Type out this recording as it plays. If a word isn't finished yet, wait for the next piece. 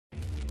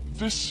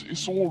This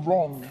is all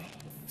wrong.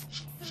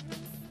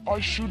 I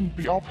shouldn't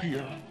be up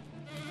here.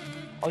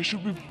 I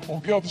should be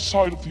on the other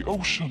side of the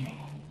ocean.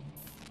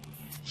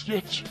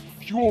 Yet,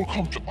 you all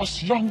come to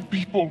us young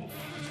people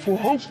for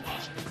hope.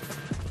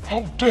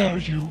 How dare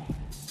you?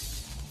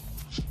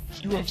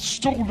 You have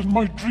stolen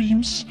my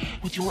dreams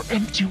with your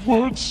empty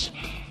words,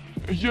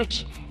 and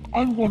yet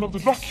I'm one of the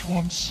lucky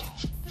ones.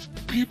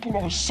 People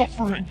are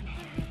suffering,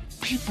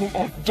 people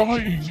are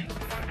dying,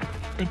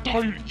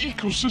 entire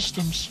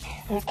ecosystems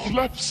are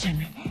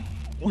collapsing.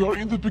 We are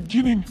in the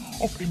beginning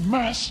of a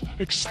mass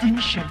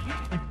extinction,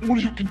 and all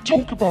you can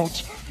talk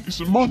about is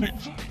money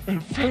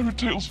and fairy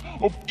tales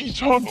of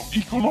eternal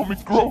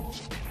economic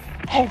growth.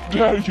 How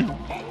dare you?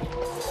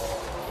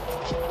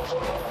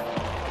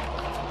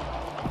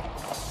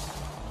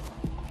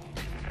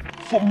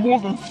 For more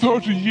than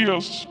 30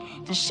 years,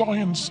 the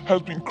science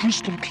has been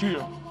crystal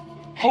clear.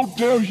 How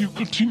dare you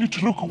continue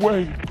to look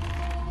away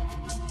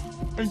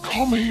and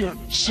come here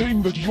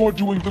saying that you are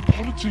doing the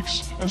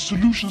politics and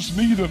solutions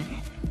needed.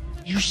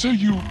 You say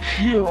you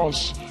hear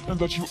us and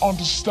that you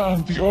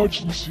understand the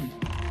urgency.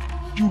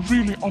 You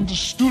really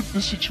understood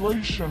the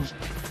situation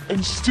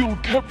and still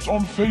kept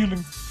on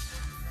failing.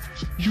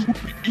 You would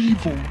be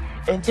evil,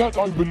 and that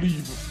I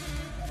believe.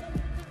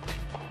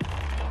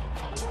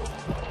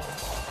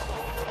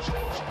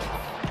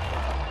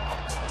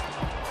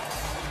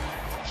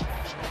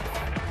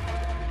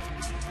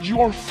 You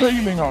are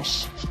failing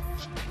us,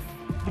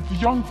 but the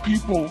young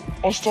people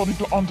are starting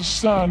to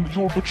understand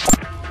your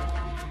betrayal.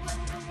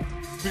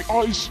 The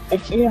eyes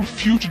of all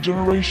future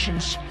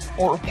generations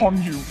are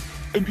upon you,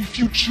 and if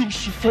you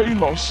choose to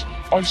fail us,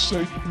 I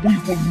say we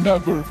will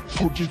never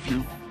forgive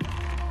you.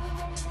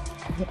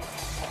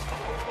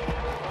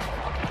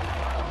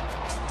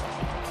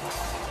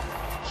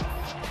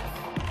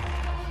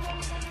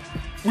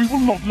 We will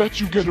not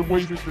let you get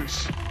away with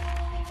this.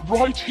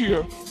 Right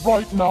here,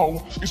 right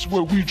now, is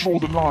where we draw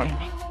the line.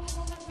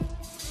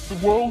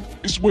 The world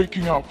is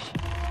waking up,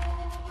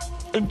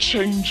 and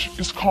change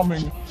is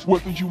coming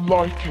whether you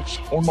like it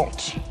or not.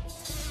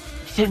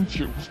 Thank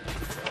you.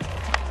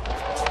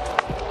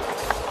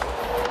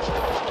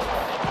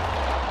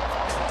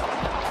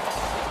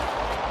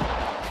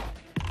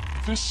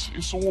 This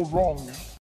is all wrong.